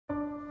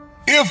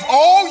If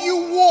all you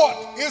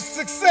want is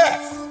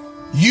success,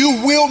 you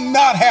will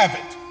not have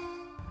it.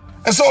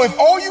 And so if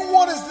all you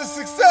want is the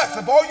success,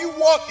 if all you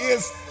want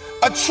is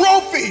a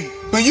trophy,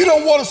 but you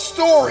don't want a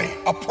story,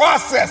 a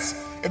process,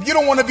 if you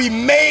don't want to be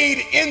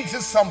made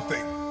into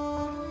something,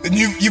 then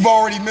you've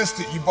already missed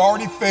it. You've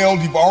already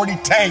failed. You've already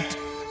tanked.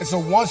 And so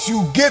once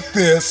you get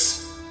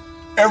this,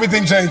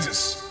 everything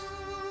changes.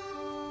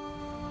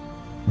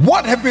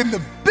 What have been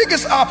the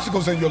biggest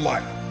obstacles in your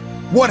life?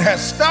 What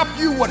has stopped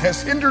you? What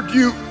has hindered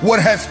you?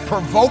 What has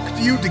provoked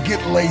you to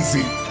get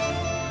lazy?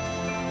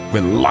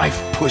 When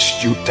life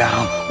pushed you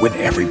down, when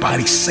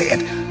everybody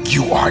said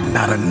you are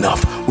not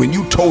enough, when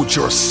you told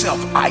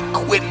yourself, I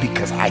quit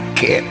because I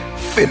can't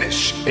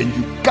finish, and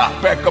you got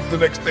back up the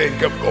next day and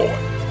kept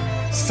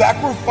going.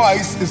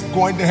 Sacrifice is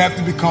going to have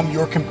to become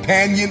your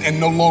companion and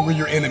no longer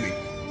your enemy.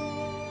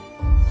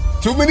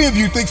 Too many of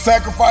you think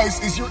sacrifice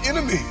is your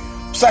enemy.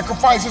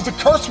 Sacrifice is a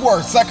curse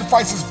word.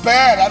 Sacrifice is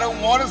bad. I don't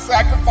want to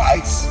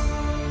sacrifice.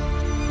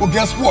 Well,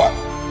 guess what?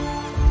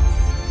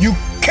 You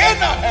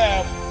cannot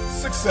have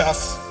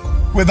success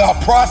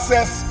without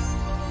process,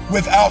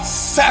 without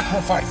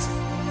sacrificing.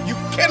 You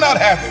cannot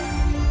have it.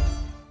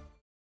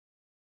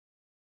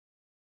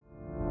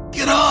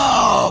 Get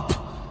up!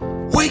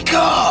 Wake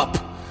up!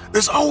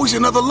 There's always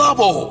another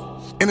level.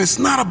 And it's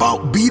not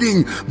about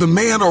beating the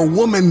man or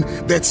woman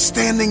that's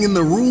standing in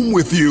the room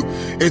with you.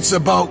 It's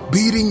about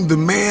beating the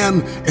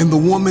man and the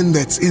woman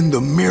that's in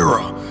the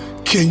mirror.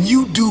 Can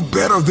you do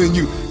better than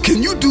you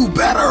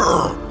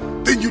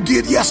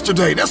did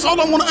yesterday? That's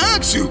all I want to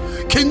ask you.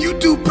 Can you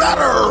do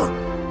better?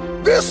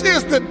 This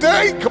is the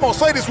day, come on,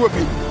 say this with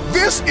me.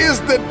 This is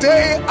the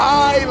day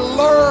I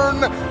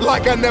learn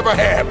like I never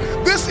have.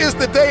 This is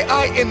the day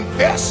I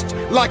invest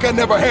like I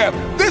never have.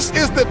 This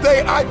is the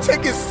day I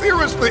take it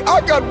seriously.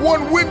 I got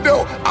one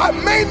window. I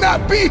may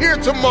not be here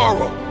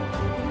tomorrow.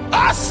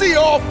 I see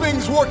all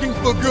things working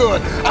for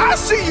good. I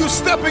see you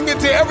stepping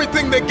into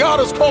everything that God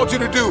has called you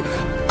to do.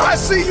 I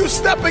see you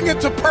stepping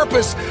into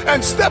purpose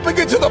and stepping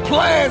into the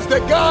plans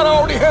that God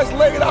already has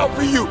laid out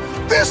for you.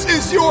 This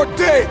is your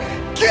day.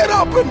 Get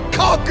up and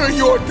conquer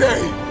your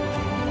day.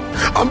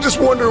 I'm just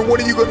wondering,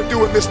 what are you going to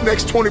do in this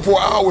next 24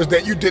 hours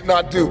that you did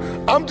not do?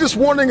 I'm just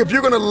wondering if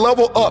you're going to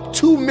level up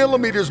 2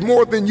 millimeters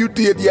more than you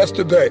did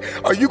yesterday.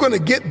 Are you going to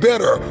get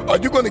better? Are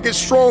you going to get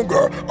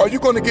stronger? Are you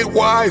going to get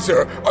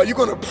wiser? Are you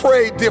going to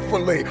pray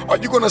differently? Are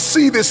you going to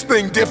see this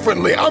thing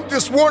differently? I'm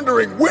just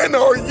wondering, when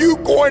are you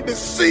going to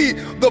see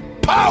the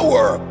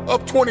power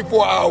of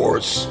 24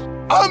 hours?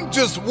 I'm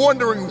just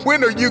wondering,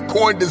 when are you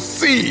going to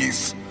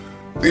seize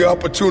the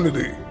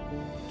opportunity?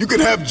 You can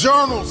have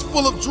journals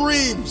full of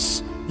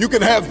dreams. You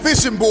can have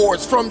vision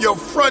boards from your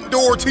front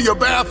door to your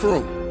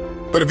bathroom.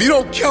 But if you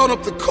don't count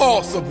up the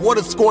cost of what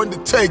it's going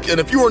to take, and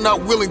if you are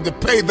not willing to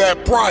pay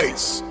that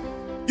price,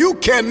 you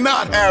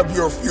cannot have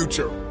your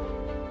future.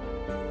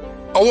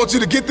 I want you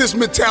to get this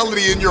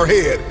mentality in your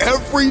head.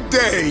 Every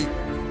day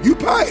you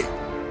pay.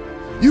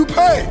 You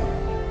pay.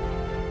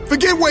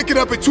 Forget waking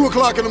up at 2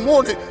 o'clock in the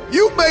morning.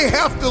 You may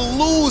have to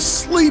lose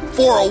sleep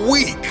for a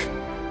week.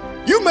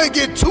 You may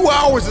get 2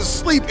 hours of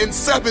sleep in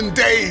 7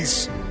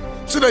 days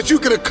so that you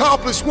can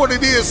accomplish what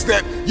it is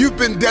that you've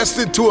been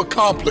destined to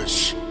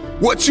accomplish,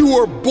 what you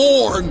were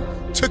born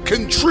to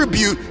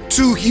contribute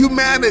to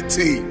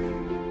humanity.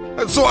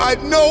 And so I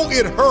know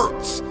it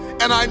hurts,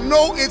 and I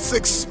know it's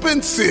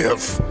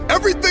expensive.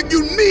 Everything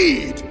you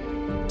need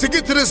to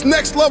get to this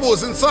next level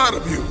is inside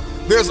of you.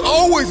 There's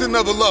always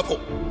another level.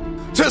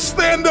 Just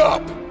stand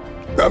up.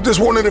 I'm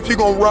just wondering if you're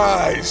going to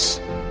rise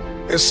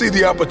and see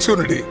the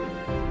opportunity.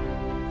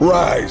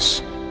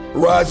 Rise.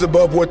 Rise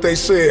above what they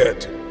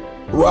said.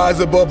 Rise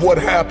above what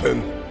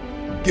happened.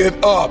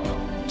 Get up.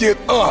 Get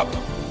up.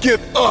 Get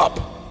up.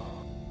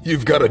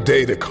 You've got a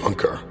day to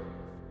conquer.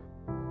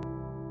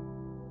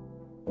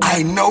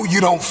 I know you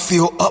don't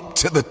feel up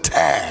to the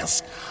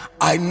task.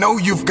 I know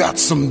you've got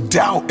some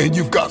doubt, and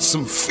you've got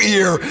some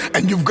fear,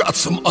 and you've got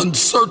some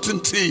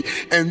uncertainty,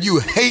 and you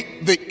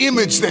hate the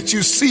image that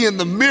you see in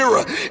the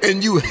mirror,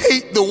 and you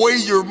hate the way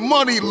your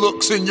money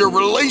looks and your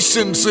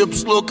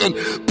relationships look, and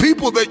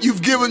people that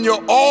you've given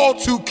your all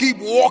to keep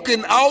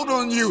walking out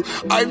on you.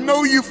 I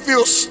know you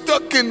feel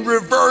stuck in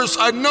reverse.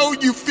 I know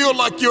you feel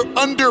like you're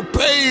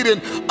underpaid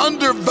and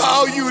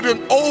undervalued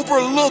and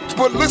overlooked,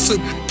 but listen,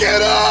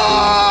 get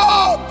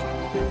up!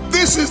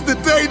 This is the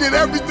day that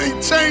everything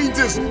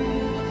changes.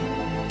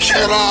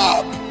 Get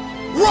up!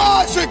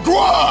 Rise and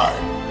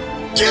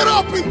grind! Get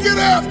up and get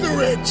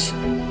after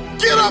it!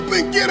 Get up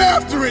and get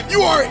after it!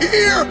 You are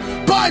here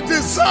by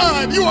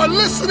design. You are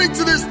listening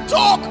to this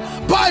talk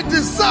by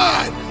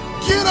design.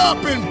 Get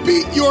up and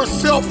beat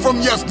yourself from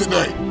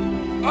yesterday.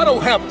 I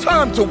don't have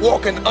time to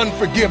walk in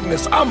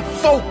unforgiveness. I'm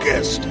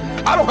focused.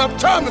 I don't have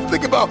time to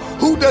think about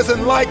who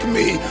doesn't like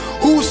me,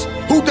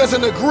 who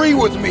doesn't agree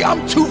with me.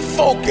 I'm too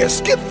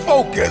focused. Get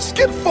focused.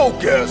 Get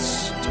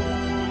focused.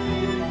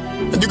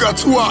 And you got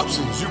two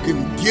options. You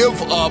can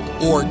give up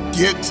or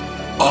get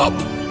up.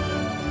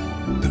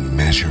 The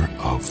measure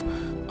of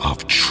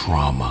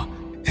trauma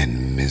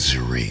and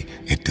misery,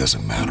 it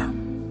doesn't matter.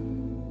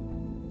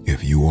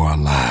 If you are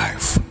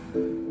alive,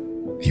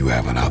 you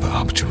have another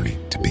opportunity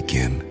to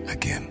begin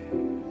again.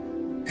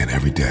 And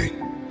every day,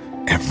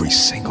 every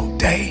single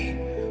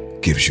day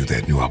gives you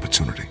that new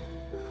opportunity.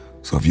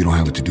 So if you don't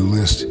have a to-do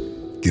list,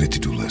 get a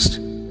to-do list.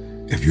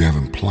 If you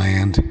haven't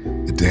planned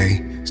the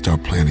day,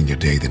 start planning your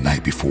day the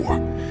night before.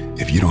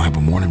 If you don't have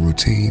a morning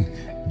routine,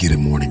 get a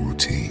morning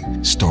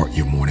routine. Start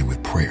your morning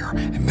with prayer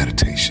and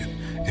meditation.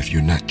 If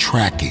you're not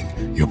tracking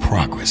your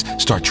progress,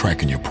 start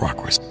tracking your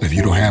progress. If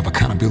you don't have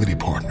accountability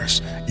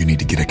partners, you need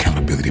to get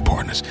accountability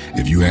partners.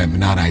 If you have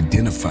not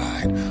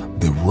identified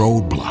the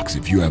roadblocks,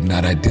 if you have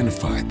not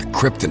identified the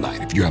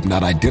kryptonite, if you have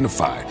not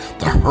identified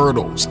the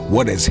hurdles,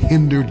 what has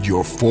hindered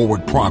your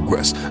forward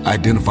progress,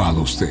 identify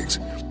those things.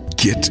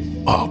 Get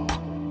up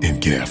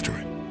and get after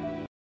it.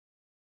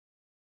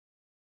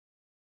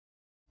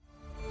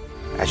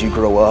 As you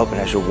grow up and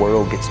as your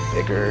world gets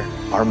bigger,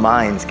 our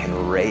minds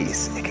can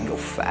race, it can go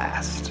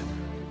fast.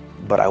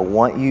 But I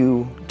want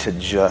you to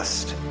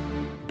just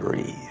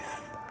breathe.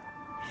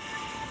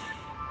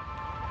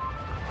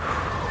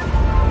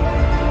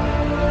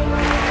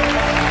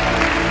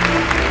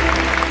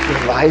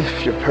 Your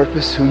life, your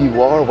purpose, who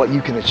you are, what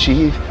you can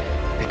achieve,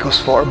 it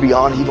goes far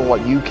beyond even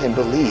what you can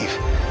believe.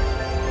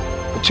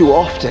 But too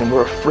often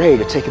we're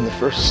afraid of taking the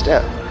first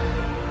step.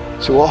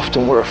 Too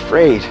often we're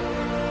afraid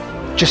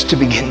just to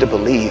begin to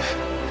believe.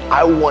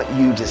 I want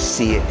you to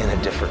see it in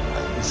a different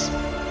lens.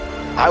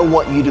 I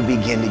want you to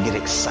begin to get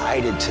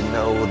excited to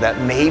know that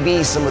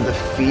maybe some of the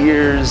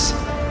fears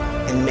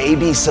and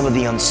maybe some of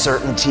the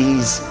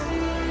uncertainties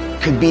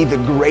could be the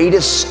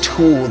greatest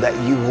tool that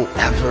you will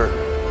ever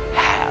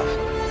have.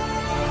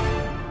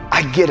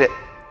 I get it.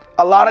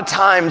 A lot of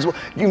times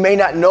you may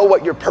not know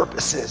what your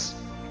purpose is.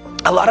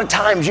 A lot of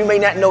times you may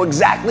not know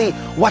exactly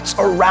what's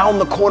around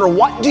the corner.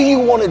 What do you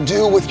want to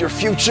do with your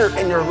future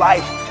and your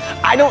life?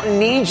 I don't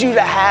need you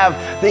to have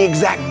the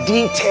exact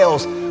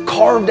details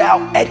carved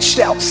out, etched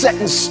out, set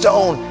in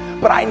stone,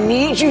 but I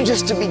need you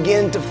just to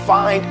begin to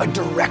find a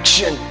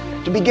direction,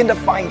 to begin to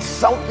find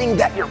something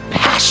that you're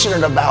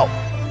passionate about.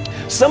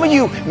 Some of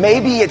you,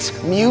 maybe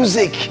it's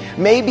music,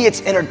 maybe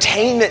it's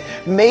entertainment,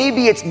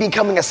 maybe it's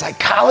becoming a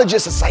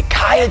psychologist, a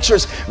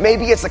psychiatrist,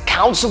 maybe it's a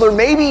counselor,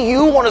 maybe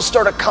you want to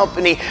start a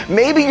company,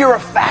 maybe you're a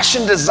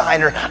fashion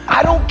designer.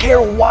 I don't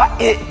care what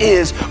it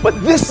is,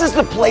 but this is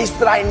the place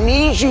that I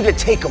need you to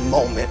take a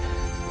moment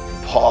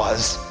and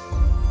pause.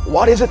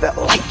 What is it that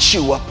lights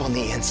you up on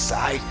the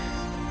inside?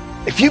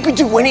 If you could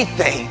do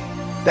anything,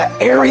 that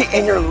area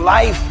in your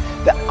life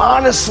that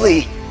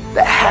honestly,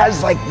 that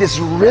has like this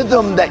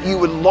rhythm that you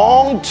would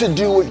long to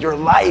do with your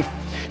life.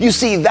 You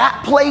see,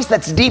 that place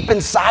that's deep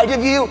inside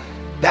of you,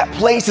 that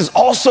place is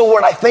also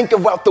what I think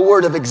about the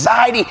word of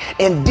anxiety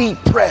and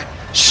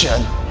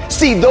depression.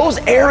 See, those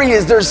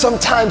areas, there's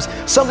sometimes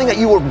something that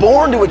you were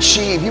born to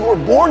achieve, you were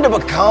born to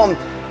become,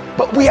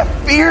 but we have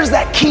fears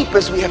that keep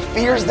us, we have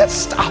fears that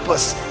stop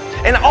us.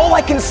 And all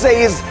I can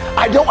say is,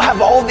 I don't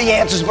have all the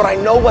answers, but I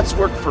know what's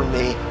worked for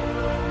me.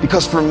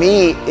 Because for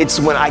me, it's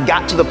when I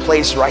got to the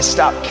place where I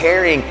stopped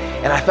caring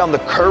and I found the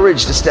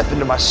courage to step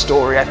into my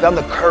story. I found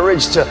the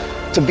courage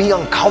to be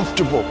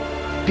uncomfortable,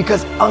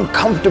 because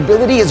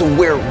uncomfortability is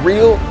where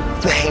real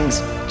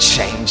things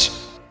change.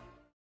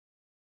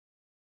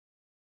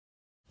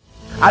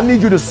 I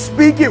need you to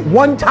speak it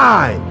one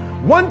time.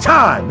 One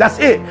time, that's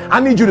it.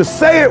 I need you to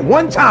say it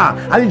one time.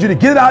 I need you to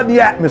get it out in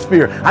the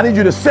atmosphere. I need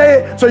you to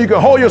say it so you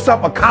can hold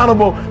yourself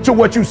accountable to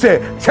what you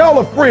said. Tell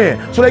a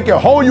friend so they can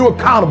hold you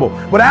accountable.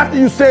 But after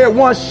you say it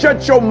once,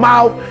 shut your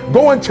mouth,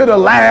 go into the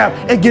lab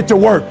and get to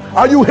work.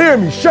 Are you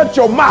hearing me? Shut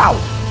your mouth.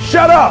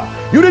 Shut up.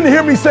 You didn't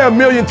hear me say a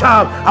million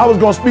times I was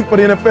going to speak for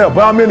the NFL,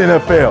 but I'm in the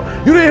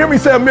NFL. You didn't hear me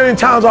say a million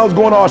times I was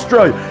going to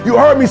Australia. You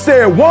heard me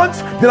say it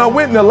once, then I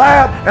went in the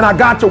lab and I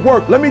got to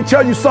work. Let me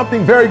tell you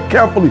something very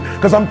carefully,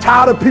 because I'm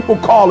tired of people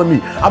calling me.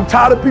 I'm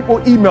tired of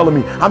people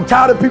emailing me. I'm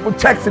tired of people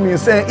texting me and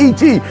saying,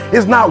 E.T.,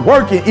 it's not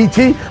working,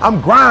 E.T.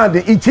 I'm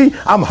grinding, E.T.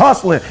 I'm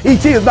hustling.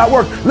 E.T. it's not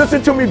working.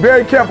 Listen to me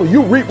very carefully.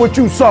 You reap what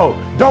you sow.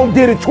 Don't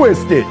get it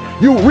twisted.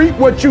 You reap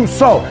what you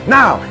sow.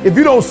 Now, if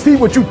you don't see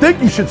what you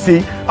think you should see,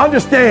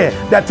 understand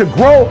that to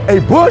grow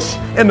a bush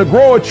and to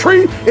grow a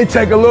tree, it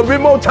takes a little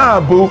bit more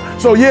time, boo.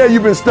 So yeah,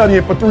 you've been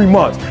studying for 3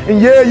 months. And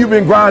yeah, you've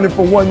been grinding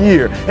for 1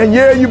 year. And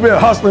yeah, you've been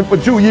hustling for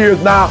 2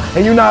 years now,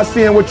 and you're not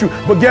seeing what you,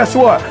 but guess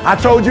what? I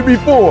told you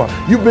before,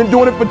 you've been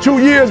doing it for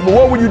 2 years, but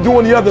what were you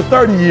doing the other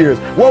 30 years?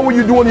 What were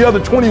you doing the other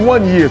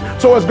 21 years?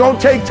 So it's gonna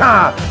take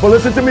time. But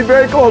listen to me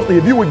very closely.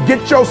 If you would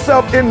get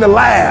yourself in the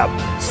lab,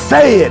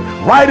 say it,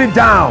 write it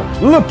down,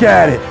 look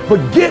at it, but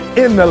get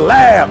in the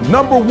lab,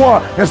 number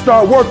one, and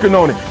start working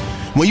on it.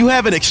 When you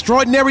have an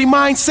extraordinary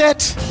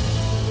mindset,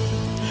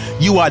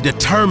 you are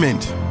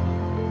determined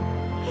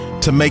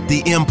to make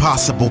the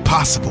impossible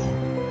possible.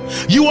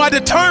 You are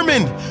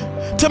determined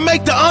to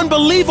make the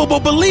unbelievable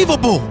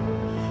believable.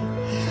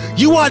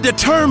 You are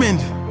determined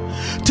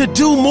to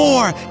do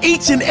more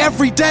each and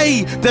every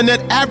day than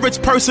that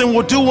average person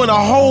will do in a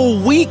whole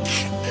week.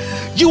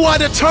 You are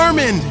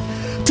determined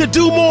to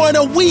do more in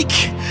a week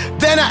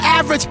than an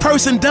average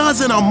person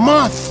does in a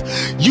month.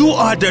 You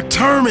are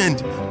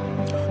determined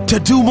to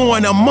do more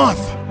in a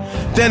month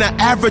than an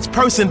average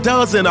person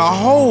does in a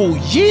whole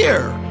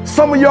year.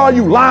 Some of y'all,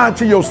 you lying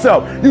to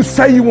yourself. You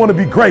say you want to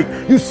be great.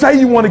 You say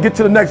you want to get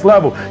to the next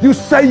level. You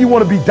say you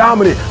want to be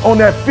dominant on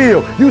that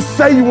field. You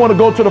say you want to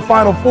go to the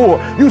Final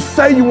Four. You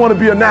say you want to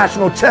be a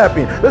national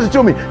champion. Listen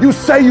to me. You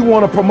say you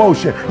want a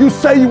promotion. You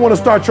say you want to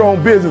start your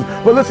own business.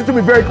 But listen to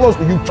me very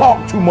closely. You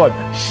talk too much.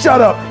 Shut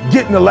up,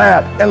 get in the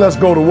lab, and let's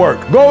go to work.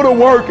 Go to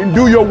work and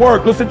do your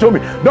work. Listen to me.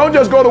 Don't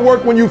just go to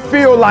work when you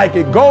feel like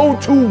it. Go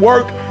to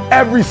work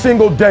every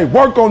single day.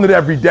 Work on it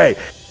every day.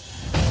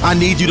 I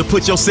need you to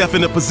put yourself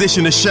in a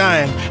position to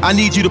shine. I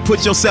need you to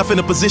put yourself in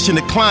a position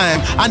to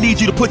climb. I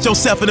need you to put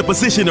yourself in a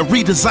position to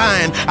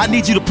redesign. I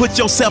need you to put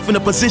yourself in a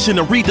position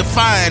to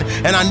redefine.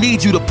 And I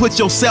need you to put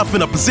yourself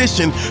in a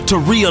position to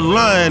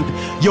realign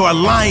your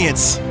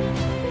alliance.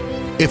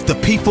 If the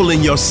people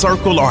in your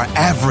circle are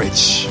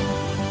average,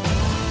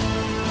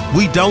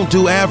 we don't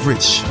do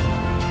average.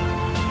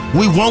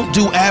 We won't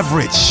do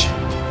average.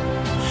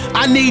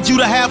 I need you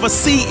to have a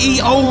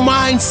CEO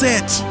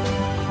mindset.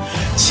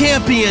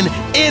 Champion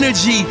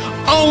energy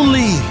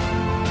only.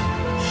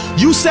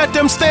 You set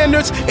them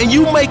standards and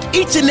you make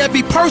each and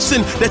every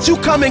person that you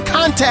come in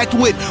contact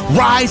with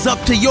rise up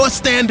to your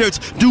standards.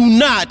 Do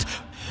not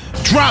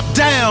drop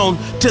down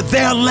to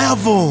their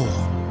level.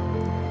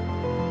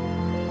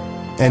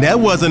 And that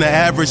wasn't an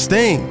average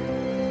thing.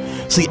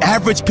 See,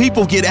 average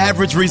people get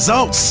average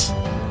results.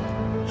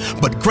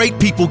 But great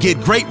people get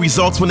great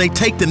results when they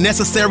take the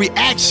necessary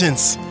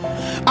actions.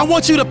 I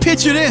want you to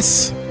picture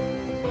this.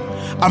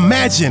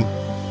 Imagine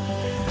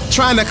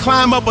trying to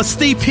climb up a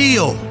steep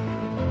hill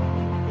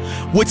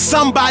with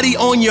somebody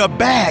on your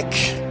back.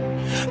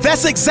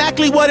 That's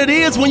exactly what it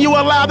is when you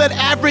allow that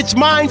average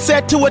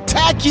mindset to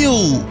attack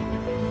you.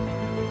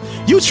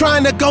 You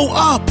trying to go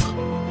up,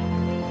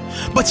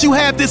 but you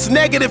have this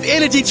negative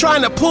energy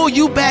trying to pull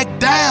you back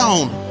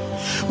down.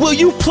 Will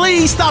you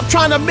please stop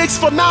trying to mix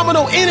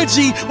phenomenal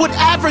energy with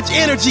average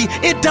energy?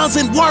 It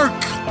doesn't work.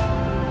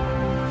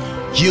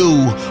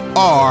 You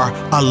are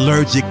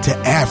allergic to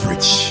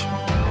average.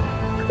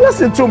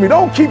 Listen to me.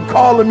 Don't keep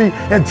calling me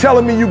and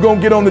telling me you're going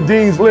to get on the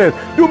dean's list.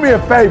 Do me a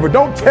favor.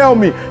 Don't tell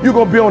me you're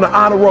going to be on the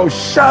honor roll.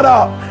 Shut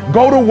up.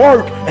 Go to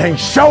work and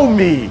show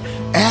me.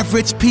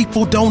 Average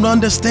people don't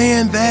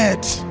understand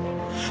that.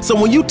 So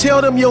when you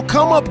tell them your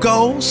come up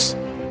goals,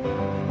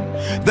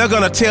 they're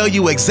going to tell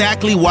you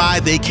exactly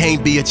why they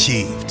can't be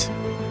achieved.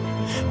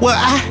 Well,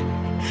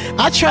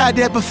 I tried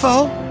that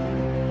before.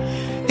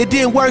 It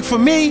didn't work for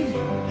me.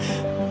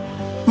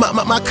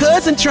 My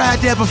cousin tried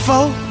that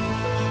before.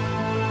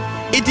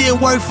 It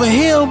didn't work for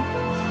him.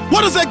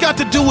 What does that got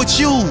to do with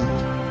you?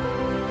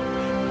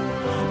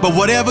 But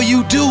whatever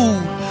you do,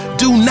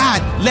 do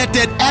not let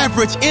that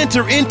average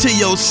enter into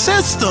your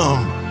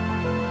system.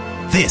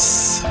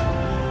 This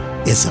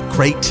is a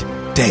great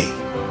day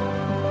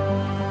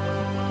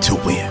to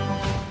win.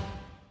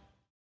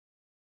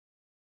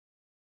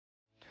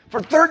 For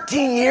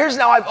 13 years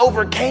now, I've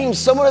overcame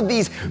some of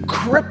these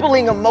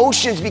crippling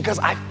emotions because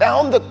I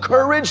found the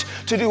courage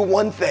to do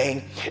one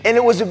thing, and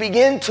it was to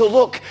begin to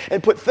look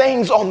and put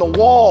things on the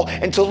wall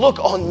and to look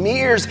on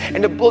mirrors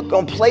and to look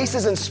on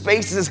places and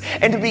spaces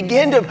and to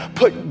begin to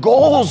put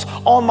goals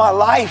on my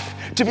life,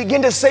 to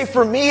begin to say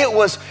for me it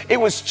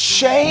was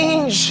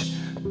change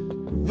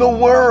the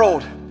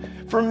world.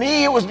 For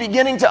me, it was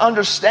beginning to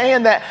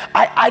understand that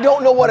I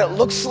don't know what it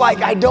looks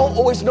like. I don't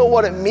always know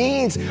what it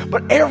means.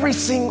 But every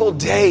single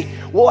day,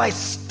 will I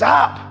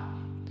stop?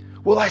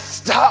 Will I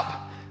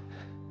stop?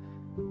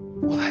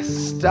 Will I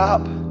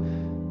stop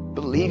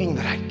believing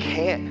that I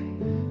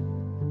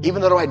can't,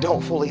 even though I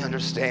don't fully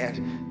understand?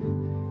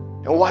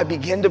 And will I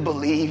begin to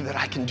believe that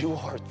I can do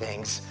hard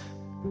things?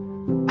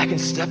 I can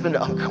step into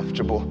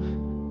uncomfortable.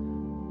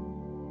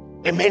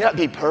 It may not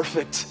be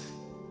perfect,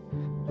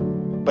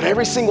 but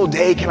every single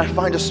day, can I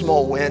find a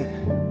small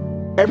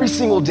win? Every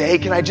single day,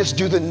 can I just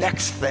do the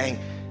next thing?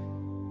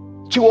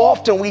 Too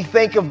often we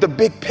think of the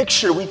big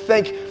picture. We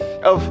think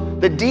of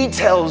the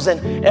details,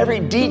 and every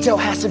detail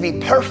has to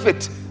be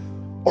perfect.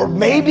 Or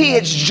maybe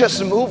it's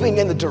just moving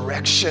in the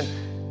direction.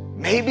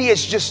 Maybe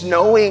it's just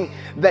knowing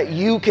that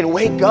you can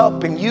wake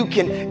up and you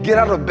can get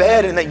out of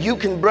bed and that you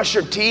can brush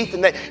your teeth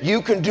and that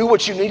you can do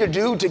what you need to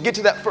do to get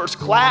to that first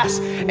class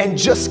and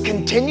just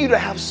continue to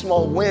have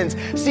small wins.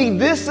 See,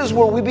 this is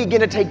where we begin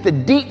to take the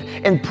deep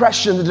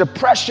impression, the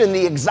depression,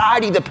 the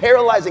anxiety, the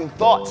paralyzing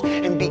thoughts,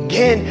 and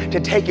begin to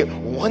take it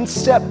one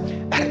step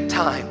at a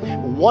time.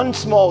 One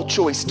small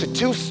choice to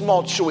two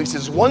small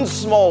choices, one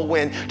small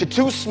win to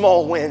two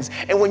small wins.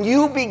 And when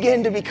you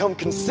begin to become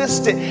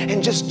consistent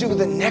and just do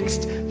the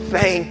next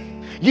thing,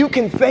 you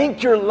can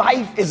think your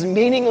life is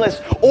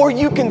meaningless, or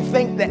you can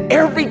think that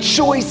every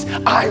choice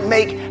I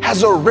make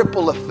has a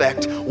ripple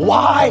effect.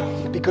 Why?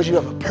 Because you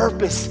have a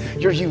purpose,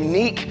 you're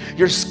unique,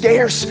 you're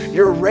scarce,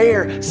 you're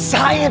rare.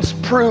 Science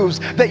proves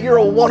that you're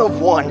a one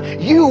of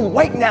one. You,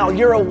 right now,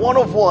 you're a one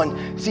of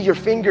one. See, your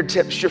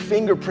fingertips, your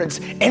fingerprints,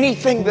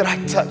 anything that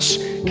I touch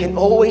can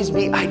always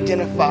be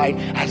identified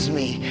as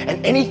me.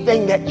 And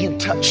anything that you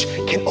touch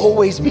can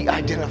always be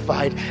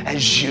identified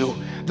as you.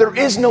 There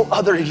is no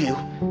other you.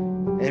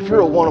 And if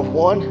you're a one of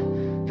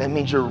one, that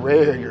means you're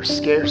rare, you're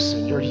scarce,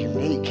 and you're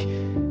unique.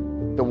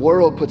 The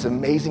world puts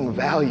amazing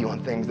value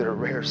on things that are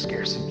rare,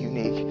 scarce, and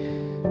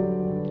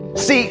unique.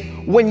 See,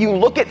 when you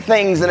look at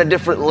things in a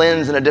different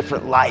lens, in a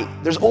different light,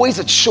 there's always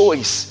a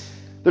choice.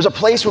 There's a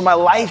place where my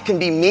life can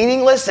be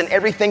meaningless and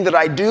everything that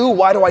I do,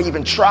 why do I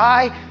even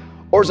try?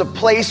 Or there's a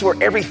place where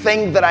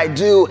everything that I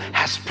do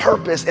has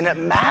purpose and it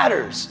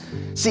matters.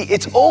 See,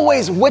 it's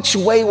always which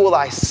way will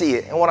I see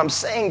it? And what I'm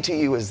saying to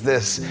you is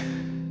this: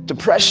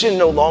 depression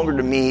no longer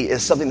to me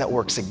is something that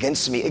works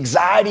against me.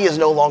 Anxiety is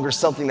no longer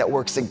something that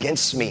works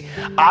against me.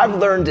 I've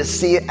learned to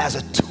see it as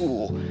a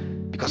tool,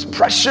 because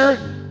pressure,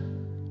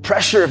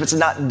 if it's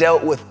not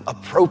dealt with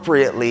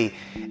appropriately,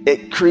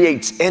 it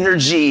creates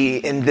energy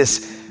in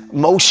this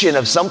motion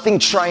of something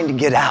trying to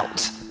get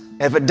out.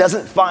 And if it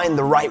doesn't find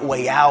the right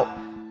way out,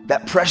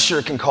 that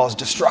pressure can cause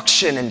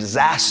destruction and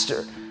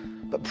disaster.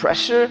 But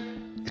pressure,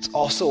 it's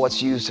also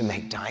what's used to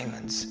make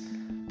diamonds.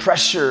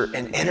 Pressure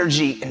and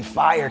energy and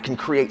fire can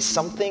create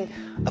something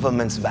of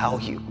immense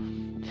value.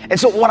 And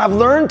so what I've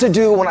learned to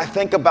do when I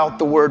think about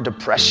the word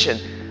depression,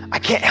 I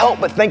can't help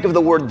but think of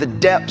the word the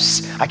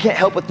depths. I can't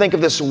help but think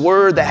of this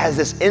word that has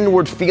this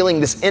inward feeling,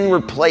 this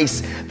inward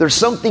place. There's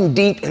something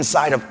deep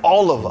inside of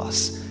all of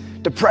us.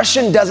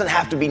 Depression doesn't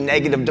have to be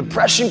negative.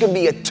 Depression can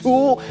be a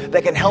tool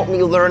that can help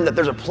me learn that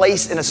there's a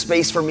place and a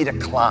space for me to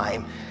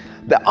climb.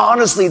 That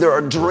honestly, there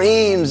are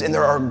dreams and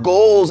there are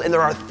goals and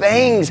there are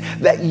things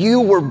that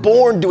you were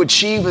born to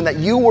achieve and that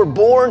you were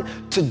born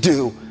to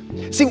do.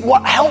 See,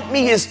 what helped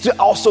me is to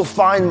also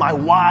find my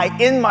why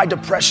in my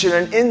depression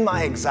and in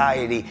my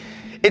anxiety.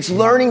 It's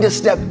learning to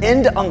step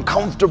into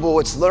uncomfortable.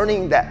 It's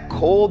learning that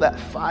coal, that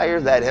fire,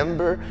 that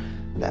ember,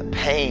 that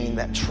pain,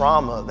 that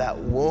trauma, that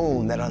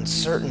wound, that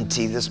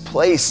uncertainty, this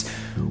place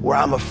where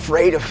I'm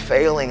afraid of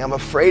failing. I'm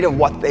afraid of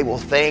what they will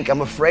think.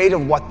 I'm afraid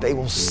of what they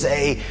will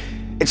say.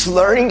 It's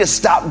learning to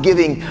stop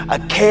giving a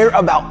care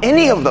about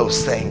any of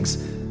those things,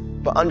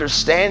 but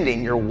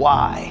understanding your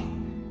why,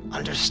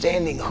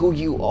 understanding who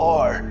you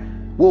are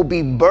will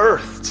be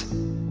birthed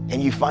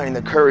and you finding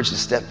the courage to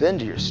step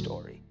into your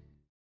story.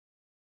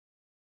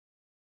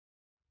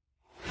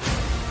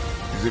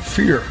 Is it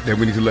fear that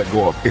we need to let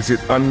go of? Is it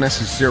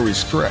unnecessary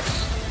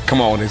stress?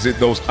 Come on, is it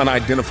those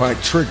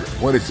unidentified triggers?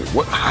 What is it?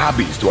 What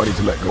hobbies do I need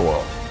to let go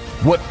of?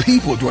 What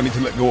people do I need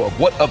to let go of?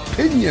 What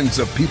opinions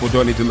of people do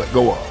I need to let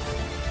go of?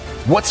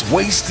 What's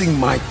wasting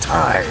my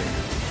time?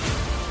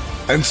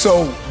 And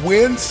so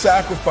when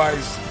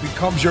sacrifice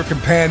becomes your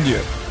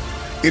companion,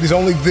 it is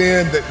only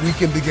then that we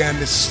can begin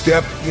to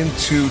step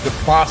into the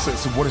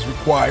process of what is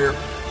required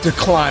to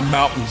climb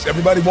mountains.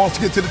 Everybody wants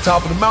to get to the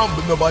top of the mountain,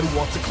 but nobody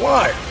wants to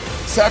climb.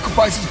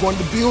 Sacrifice is going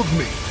to build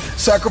me.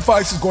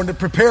 Sacrifice is going to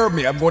prepare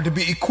me. I'm going to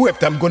be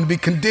equipped. I'm going to be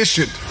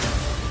conditioned.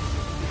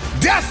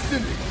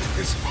 Destiny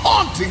is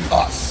haunting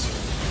us,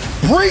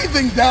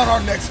 breathing down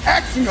our necks,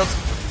 asking us,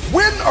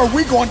 when are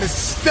we going to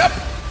step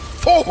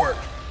forward?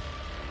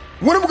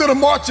 When are we going to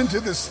march into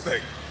this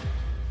thing?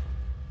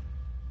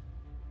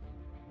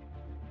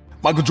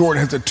 Michael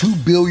Jordan has a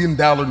 $2 billion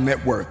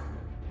net worth.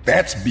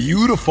 That's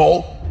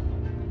beautiful.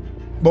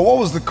 But what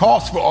was the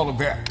cost for all of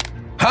that?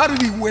 How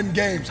did he win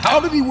games?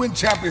 How did he win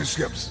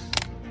championships?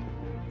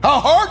 How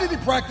hard did he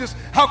practice?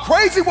 How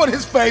crazy was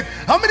his faith?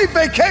 How many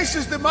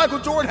vacations did Michael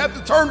Jordan have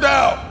to turn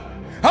down?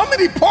 How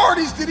many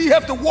parties did he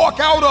have to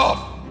walk out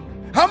of?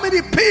 How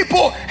many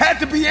people had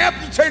to be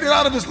amputated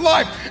out of his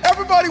life?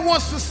 Everybody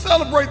wants to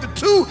celebrate the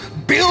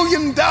 $2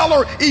 billion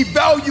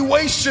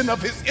evaluation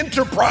of his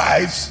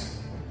enterprise,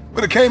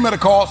 but it came at a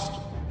cost.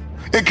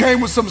 It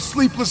came with some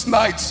sleepless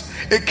nights.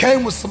 It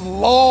came with some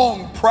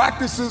long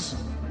practices.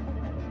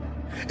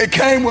 It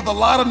came with a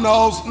lot of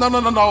no's. No,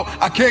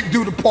 I can't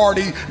do the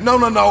party. No,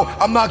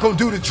 I'm not going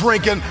to do the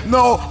drinking.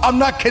 No, I'm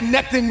not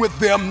connecting with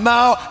them.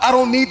 No, I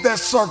don't need that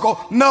circle.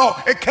 No,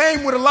 it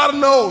came with a lot of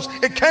no's.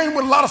 It came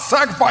with a lot of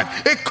sacrifice.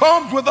 It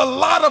comes with a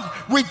lot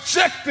of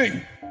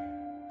rejecting.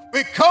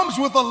 It comes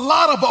with a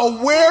lot of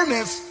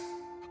awareness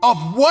of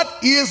what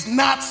is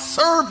not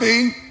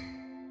serving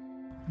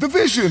the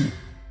vision.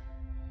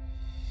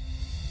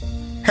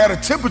 Had a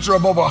temperature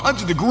of over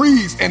 100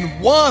 degrees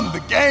and won the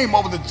game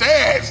over the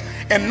Jazz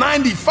in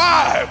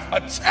 '95,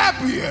 a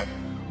champion.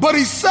 But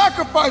he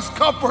sacrificed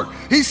comfort.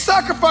 He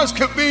sacrificed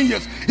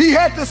convenience. He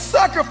had to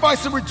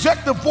sacrifice and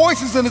reject the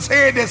voices in his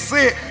head that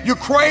said, you're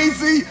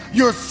crazy,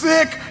 you're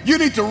sick, you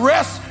need to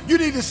rest, you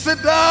need to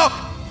sit down.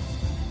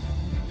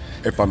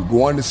 If I'm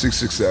going to seek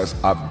success,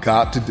 I've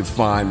got to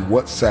define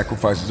what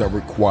sacrifices are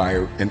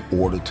required in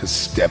order to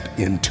step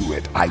into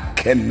it. I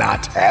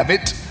cannot have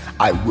it.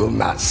 I will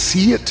not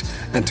see it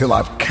until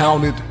I've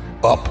counted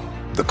up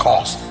the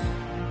cost.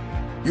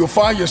 You'll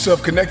find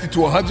yourself connected to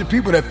 100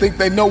 people that think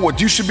they know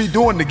what you should be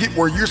doing to get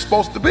where you're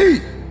supposed to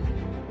be.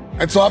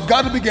 And so I've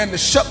got to begin to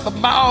shut the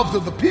mouths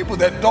of the people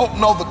that don't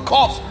know the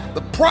cost,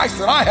 the price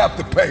that I have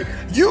to pay.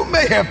 You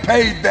may have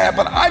paid that,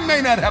 but I may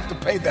not have to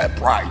pay that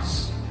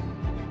price.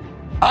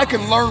 I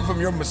can learn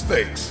from your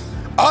mistakes.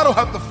 I don't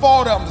have to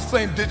fall down the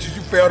same ditches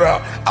you fell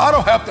down. I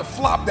don't have to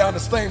flop down the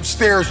same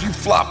stairs you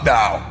flopped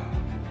down.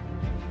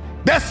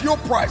 That's your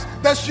price.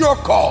 That's your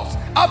cause.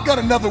 I've got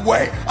another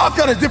way. I've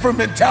got a different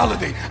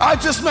mentality. I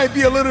just may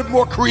be a little bit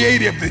more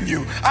creative than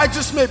you. I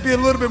just may be a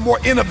little bit more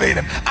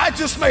innovative. I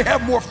just may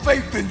have more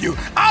faith than you.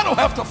 I don't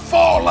have to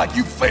fall like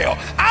you fell.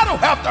 I don't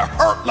have to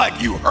hurt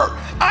like you hurt.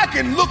 I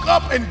can look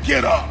up and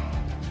get up.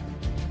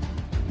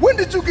 When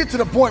did you get to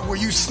the point where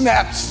you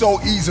snapped so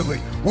easily?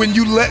 When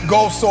you let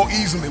go so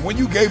easily? When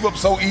you gave up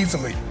so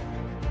easily?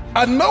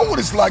 I know what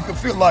it's like to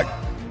feel like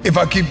if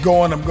I keep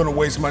going, I'm going to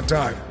waste my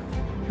time.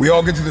 We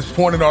all get to this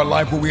point in our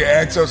life where we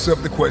ask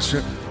ourselves the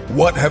question,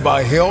 what have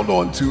I held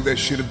on to that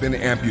should have been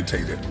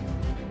amputated?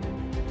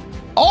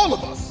 All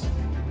of us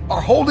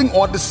are holding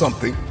on to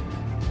something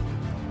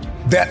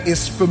that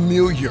is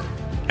familiar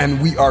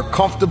and we are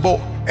comfortable,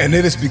 and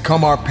it has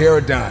become our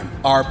paradigm,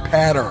 our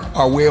pattern,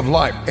 our way of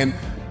life. And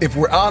if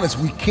we're honest,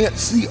 we can't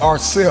see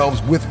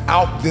ourselves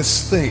without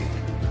this thing.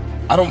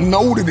 I don't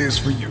know what it is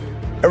for you.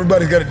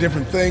 Everybody's got a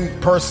different thing,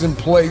 person,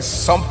 place,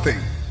 something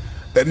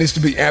that needs to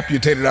be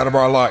amputated out of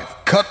our life,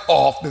 cut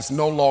off, that's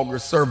no longer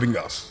serving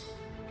us.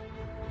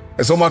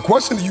 And so my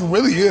question to you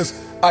really is,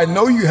 I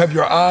know you have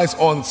your eyes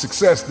on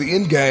success, the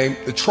end game,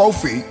 the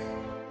trophy,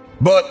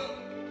 but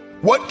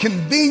what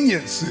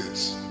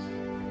conveniences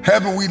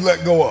haven't we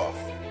let go of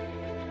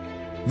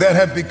that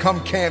have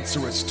become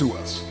cancerous to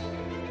us?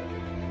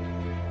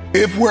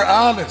 If we're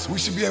honest, we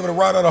should be able to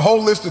write out a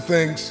whole list of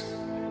things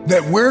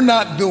that we're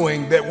not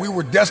doing, that we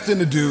were destined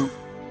to do,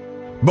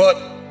 but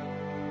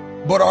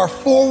our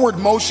forward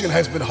motion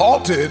has been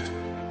halted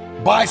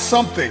by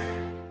something.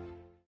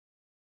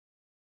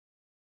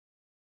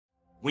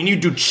 We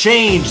need to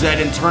change that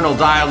internal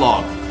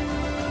dialogue.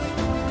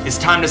 It's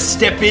time to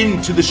step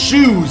into the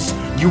shoes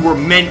you were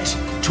meant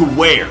to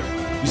wear.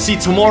 You see,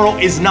 tomorrow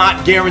is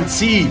not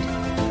guaranteed.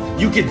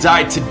 You could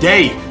die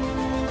today.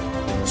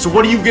 So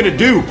what are you gonna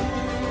do?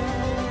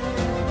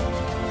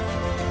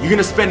 You're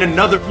gonna spend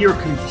another year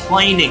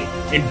complaining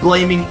and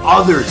blaming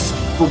others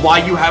for why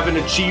you haven't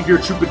achieved your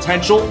true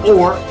potential,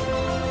 or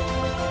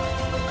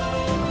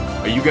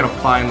are you gonna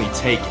finally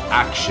take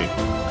action?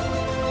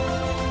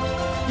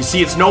 You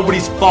see, it's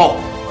nobody's fault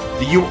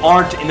that you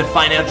aren't in the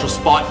financial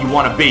spot you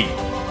wanna be.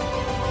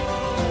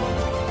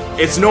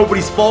 It's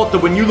nobody's fault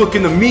that when you look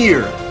in the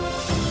mirror,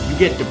 you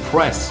get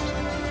depressed.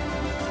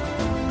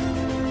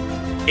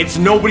 It's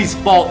nobody's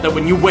fault that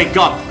when you wake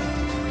up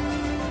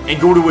and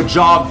go to a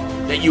job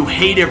that you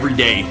hate every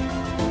day,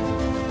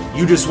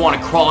 you just want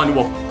to crawl into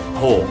a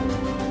hole.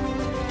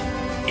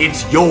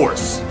 It's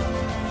yours.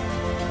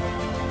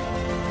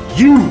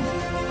 You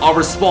are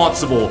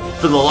responsible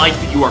for the life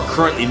that you are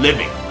currently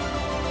living.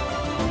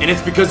 And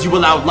it's because you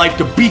allowed life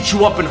to beat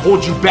you up and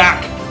hold you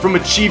back from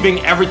achieving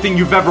everything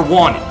you've ever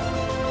wanted.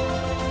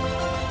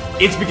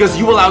 It's because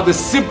you allowed the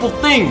simple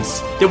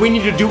things that we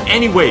need to do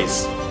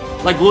anyways,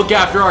 like look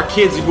after our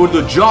kids and go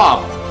to the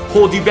job,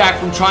 hold you back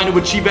from trying to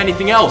achieve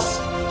anything else.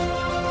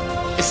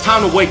 It's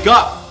time to wake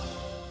up.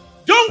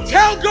 Don't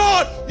tell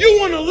God you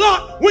want a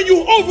lot when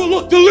you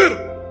overlook the little.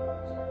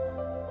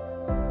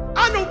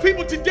 I know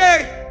people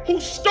today who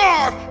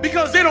starve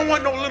because they don't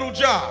want no little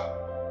job.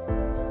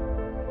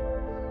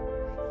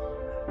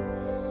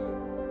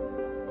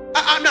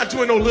 I'm not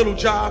doing no little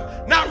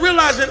job, not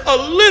realizing a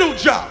little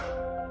job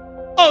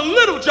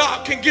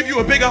can give you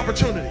a big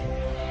opportunity.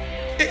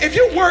 If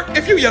you work,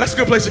 yeah, that's a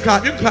good place to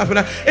clap. You can clap for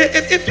that.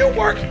 If you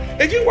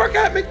work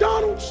at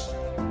McDonald's,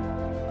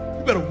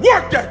 you better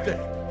work that thing.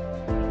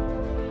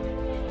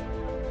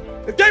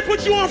 If they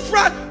put you on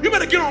fries, you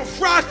better get on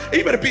fries, and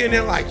you better be in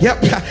there like, yep,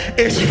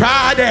 it's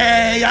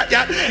Friday, yeah,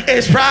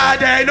 it's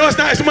Friday. No, it's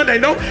not, it's Monday,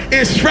 no,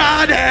 it's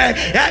Friday,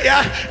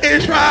 yeah,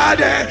 it's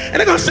Friday. And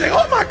they're gonna say,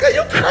 oh my God,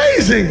 you're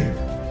crazy.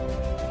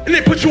 And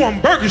they put you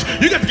on burgers.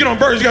 You got to get on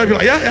burgers. You got to be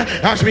like,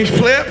 yeah, watch me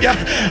flip, yeah,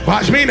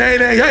 watch me,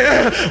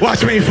 yeah,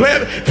 watch me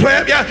flip,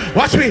 yeah,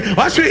 watch me,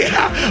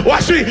 yeah,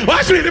 watch me.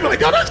 They be like,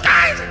 yo, that's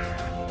crazy.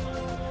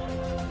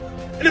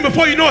 And then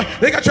before you know it,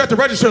 they got you at the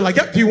register like,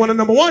 yep, do you want a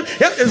number one?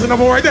 Yep, there's a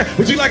number one right there.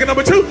 Would you like a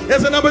number two?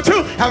 There's a number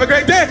two. Have a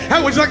great day.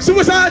 Would you like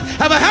suicide?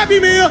 Have a happy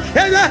meal.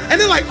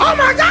 And they're like, oh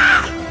my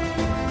God.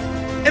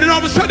 And then all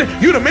of a sudden,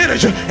 you're the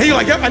manager, and you're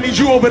like, yep, I need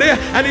you over there.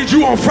 I need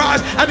you on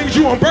fries. I need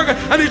you on burger.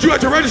 I need you at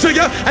the register.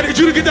 Yep, I need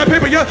you to get that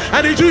paper. Yep,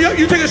 I need you. Yep,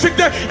 you take a sick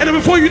day. And then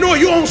before you know it,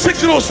 you own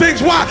 6 of those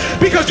things. Why?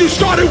 Because you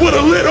started with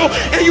a little,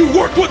 and you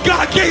worked what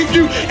God gave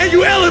you, and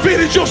you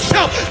elevated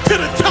yourself to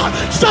the top.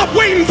 Stop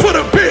waiting for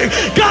the big.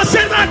 God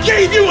said, I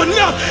gave you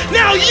enough.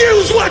 Now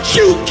use what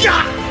you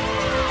got.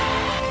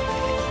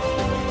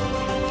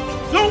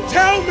 Don't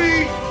tell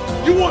me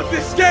you want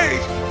this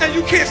stage, and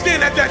you can't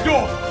stand at that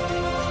door.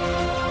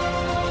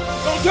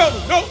 Don't tell me,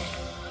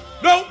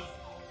 no,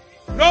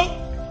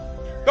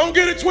 don't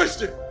get it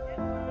twisted.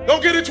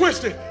 Don't get it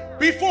twisted.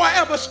 Before I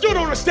ever stood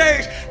on a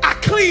stage, I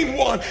cleaned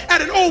one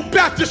at an old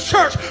Baptist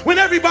church. When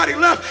everybody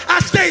left, I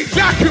stayed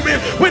vacuuming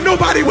when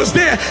nobody was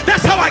there.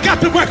 That's how I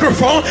got the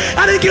microphone.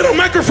 I didn't get a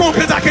microphone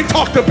because I can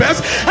talk the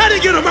best. I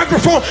didn't get a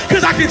microphone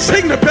because I can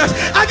sing the best.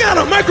 I got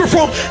a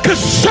microphone because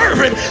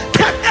serving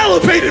kept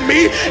elevating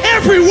me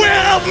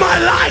everywhere of my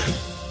life.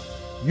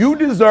 You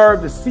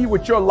deserve to see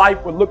what your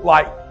life would look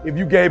like if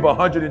you gave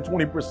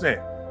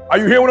 120%. Are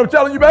you hearing what I'm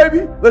telling you,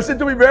 baby? Listen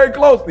to me very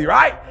closely,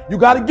 right? You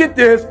got to get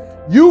this.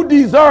 You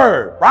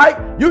deserve, right?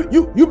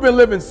 You've been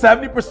living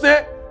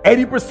 70%,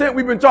 80%.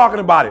 We've been talking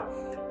about it.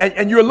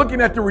 And you're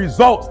looking at the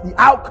results, the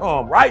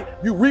outcome, right?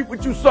 You reap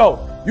what you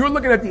sow. You're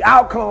looking at the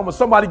outcome of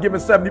somebody giving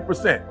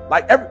 70%.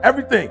 Like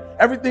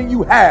everything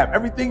you have,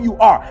 everything you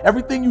are,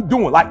 everything you're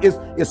doing, like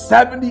it's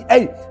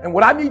 78. And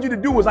what I need you to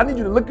do is I need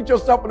you to look at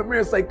yourself in the mirror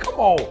and say, come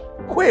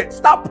on, quit,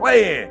 stop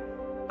playing.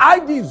 I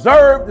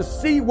deserve to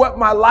see what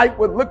my life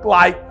would look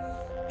like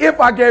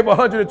if I gave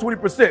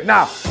 120%.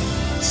 Now,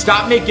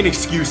 stop making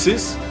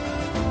excuses.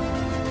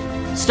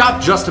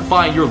 Stop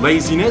justifying your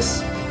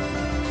laziness.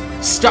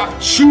 Stop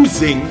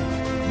choosing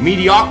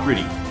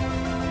mediocrity.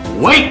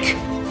 Wake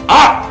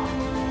up!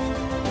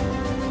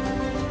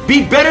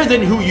 Be better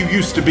than who you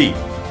used to be.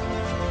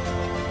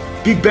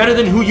 Be better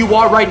than who you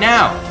are right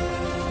now.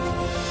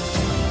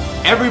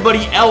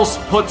 Everybody else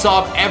puts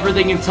off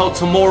everything until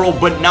tomorrow,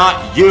 but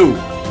not you.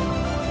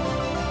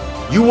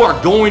 You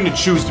are going to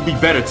choose to be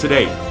better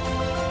today.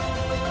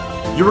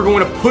 You are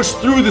going to push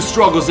through the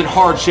struggles and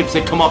hardships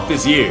that come up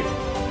this year.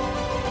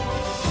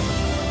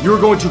 You're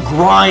going to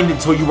grind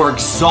until you are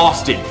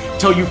exhausted,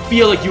 until you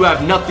feel like you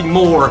have nothing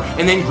more,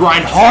 and then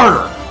grind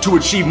harder to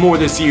achieve more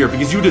this year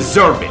because you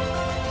deserve it.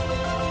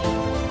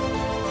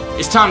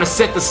 It's time to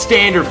set the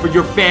standard for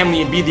your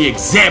family and be the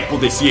example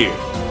this year.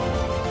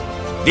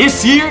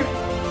 This year,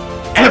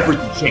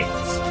 everything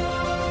changes.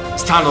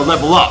 It's time to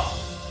level up.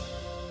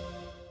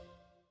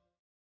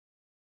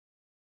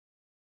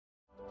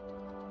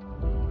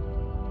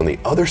 On the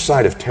other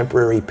side of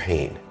temporary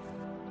pain,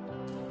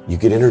 you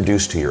get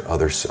introduced to your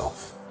other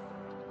self.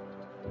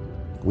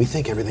 We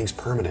think everything's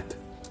permanent.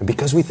 And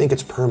because we think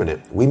it's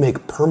permanent, we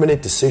make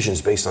permanent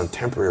decisions based on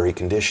temporary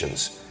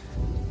conditions.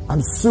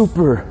 I'm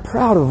super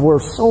proud of where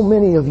so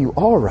many of you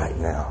are right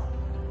now.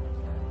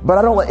 But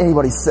I don't let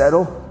anybody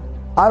settle.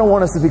 I don't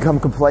want us to become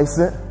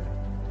complacent.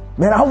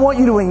 Man, I want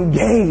you to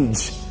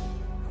engage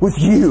with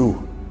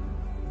you.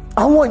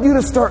 I want you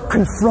to start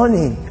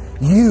confronting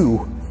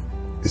you.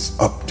 It's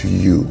up to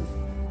you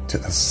to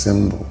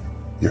assemble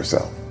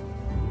yourself.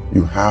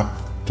 You have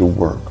to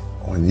work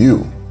on you.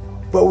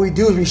 What we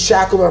do is we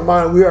shackle our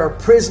mind. We are a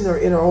prisoner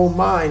in our own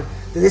mind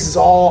that this is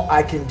all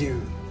I can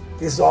do.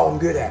 This is all I'm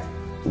good at.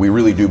 We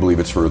really do believe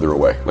it's further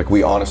away. Like,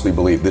 we honestly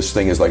believe this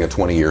thing is like a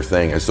 20-year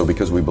thing. And so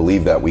because we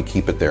believe that, we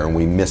keep it there and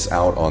we miss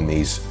out on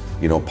these,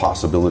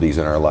 possibilities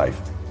in our life.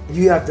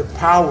 You have the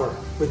power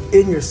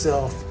within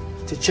yourself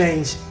to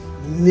change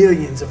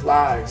millions of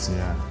lives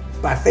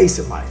by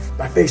facing life,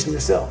 by facing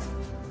yourself.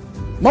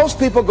 Most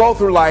people go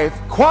through life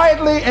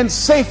quietly and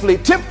safely,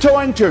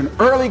 tiptoeing to an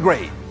early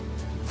grave.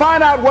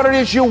 Find out what it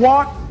is you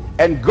want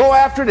and go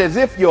after it as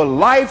if your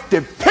life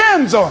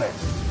depends on it.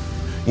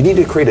 You need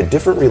to create a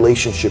different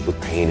relationship with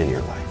pain in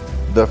your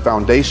life. The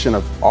foundation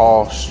of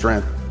all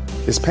strength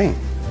is pain.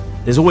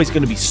 There's always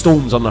going to be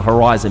storms on the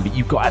horizon, but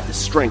you've got to have the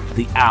strength,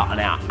 the out and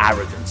out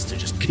arrogance to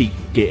just keep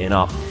getting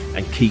up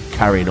and keep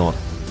carrying on.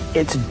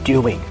 It's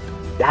doing.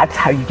 That's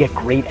how you get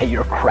great at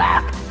your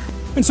craft.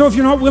 And so if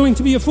you're not willing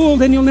to be a fool,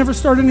 then you'll never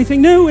start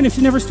anything new. And if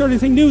you never start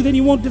anything new, then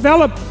you won't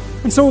develop.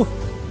 And so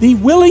the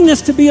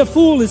willingness to be a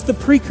fool is the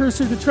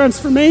precursor to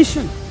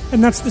transformation.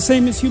 And that's the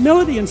same as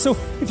humility. And so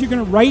if you're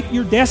going to write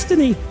your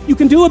destiny, you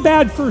can do a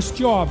bad first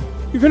job.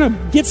 You're going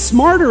to get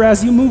smarter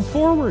as you move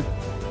forward.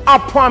 I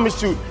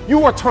promise you,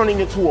 you are turning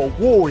into a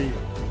warrior.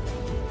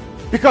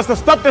 Because the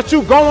stuff that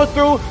you're going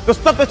through, the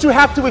stuff that you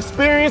have to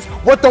experience,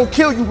 what don't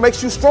kill you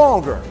makes you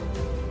stronger.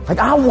 Like,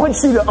 I want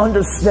you to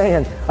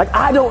understand, like,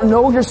 I don't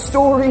know your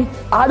story.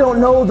 I don't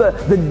know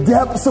the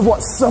depths of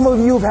what some of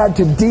you have had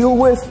to deal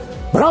with.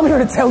 But I'm here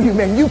to tell you,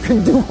 man, you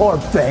can do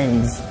hard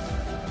things.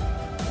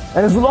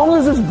 And as long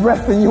as there's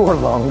breath in your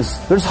lungs,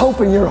 there's hope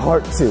in your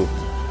heart too.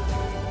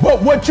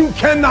 But what you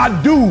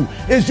cannot do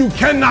is you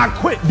cannot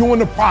quit doing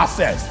the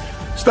process.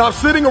 Stop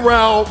sitting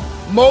around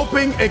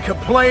moping and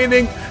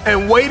complaining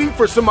and waiting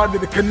for somebody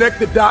to connect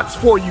the dots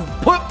for you.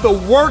 Put the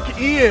work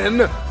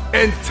in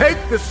and take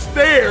the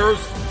stairs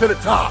to the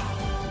top.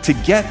 To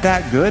get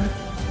that good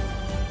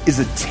is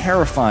a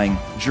terrifying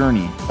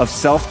journey of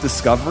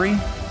self-discovery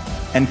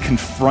and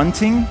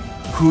confronting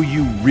who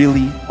you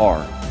really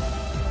are.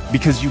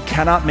 Because you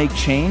cannot make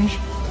change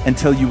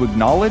until you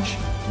acknowledge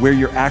where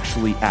you're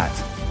actually at.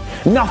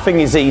 Nothing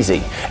is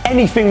easy.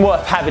 Anything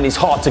worth having is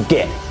hard to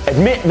get.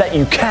 Admit that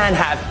you can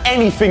have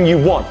anything you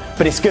want,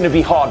 but it's going to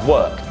be hard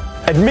work.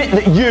 Admit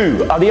that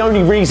you are the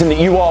only reason that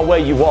you are where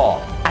you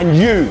are, and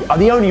you are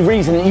the only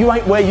reason that you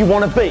ain't where you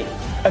want to be.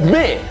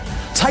 Admit it.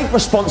 Take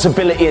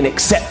responsibility and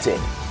accept it.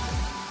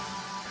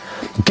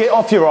 Get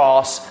off your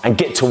ass and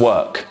get to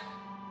work.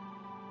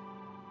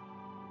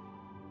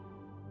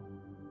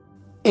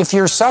 If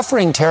you're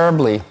suffering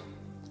terribly,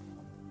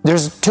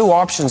 there's two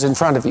options in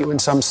front of you in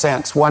some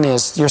sense. One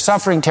is you're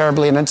suffering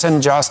terribly and it's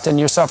unjust, and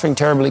you're suffering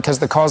terribly because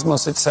the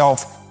cosmos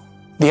itself.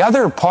 The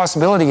other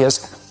possibility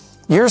is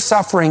you're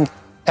suffering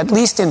at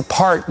least in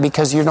part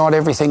because you're not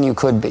everything you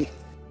could be.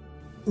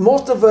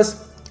 Most of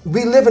us,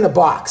 we live in a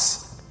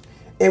box,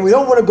 and we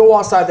don't want to go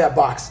outside that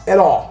box at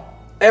all.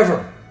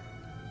 ever.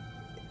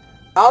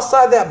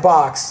 Outside that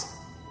box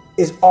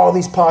is all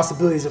these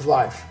possibilities of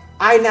life.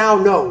 I now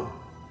know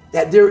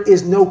that there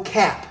is no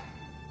cap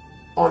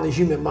on the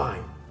human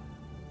mind.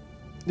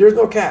 There's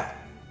no cap.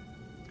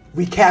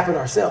 We cap it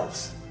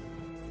ourselves.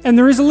 And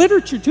there is a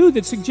literature, too,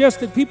 that suggests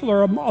that people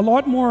are a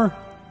lot more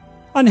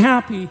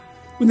unhappy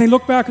when they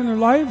look back on their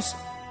lives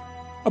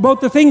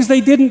about the things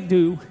they didn't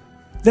do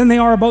than they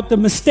are about the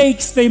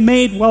mistakes they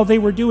made while they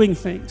were doing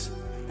things.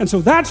 And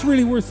so that's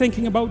really worth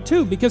thinking about,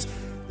 too, because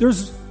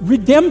there's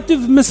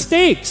redemptive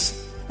mistakes.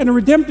 And a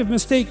redemptive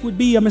mistake would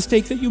be a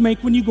mistake that you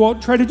make when you go out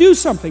and try to do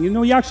something. You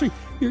know,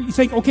 you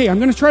think, okay, I'm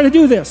going to try to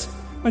do this.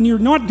 And you're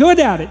not good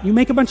at it. You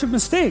make a bunch of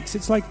mistakes.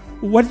 It's like,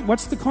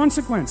 what's the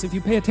consequence if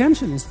you pay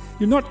attention?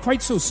 You're not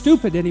quite so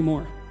stupid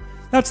anymore.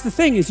 That's the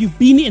thing, is you've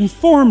been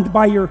informed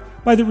by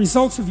the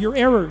results of your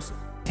errors.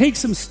 Take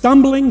some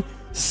stumbling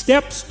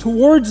steps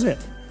towards it.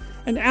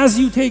 And as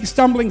you take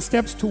stumbling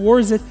steps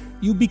towards it,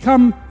 you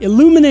become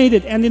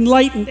illuminated and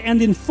enlightened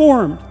and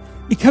informed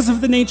because of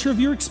the nature of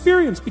your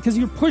experience, because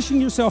you're pushing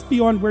yourself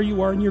beyond where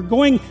you are and you're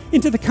going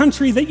into the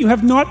country that you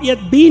have not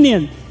yet been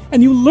in.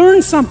 And you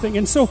learn something.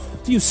 And so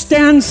if you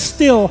stand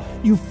still,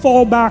 you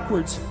fall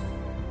backwards.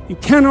 You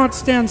cannot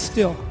stand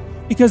still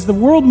because the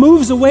world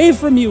moves away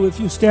from you if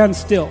you stand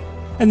still.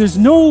 And there's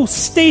no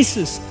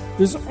stasis.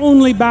 There's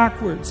only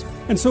backwards.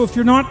 And so if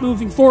you're not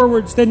moving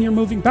forwards, then you're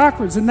moving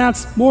backwards. And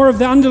that's more of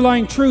the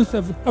underlying truth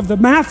of the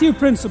Matthew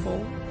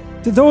principle.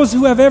 To those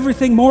who have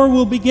everything, more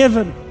will be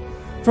given.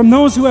 From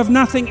those who have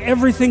nothing,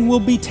 everything will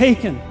be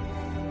taken.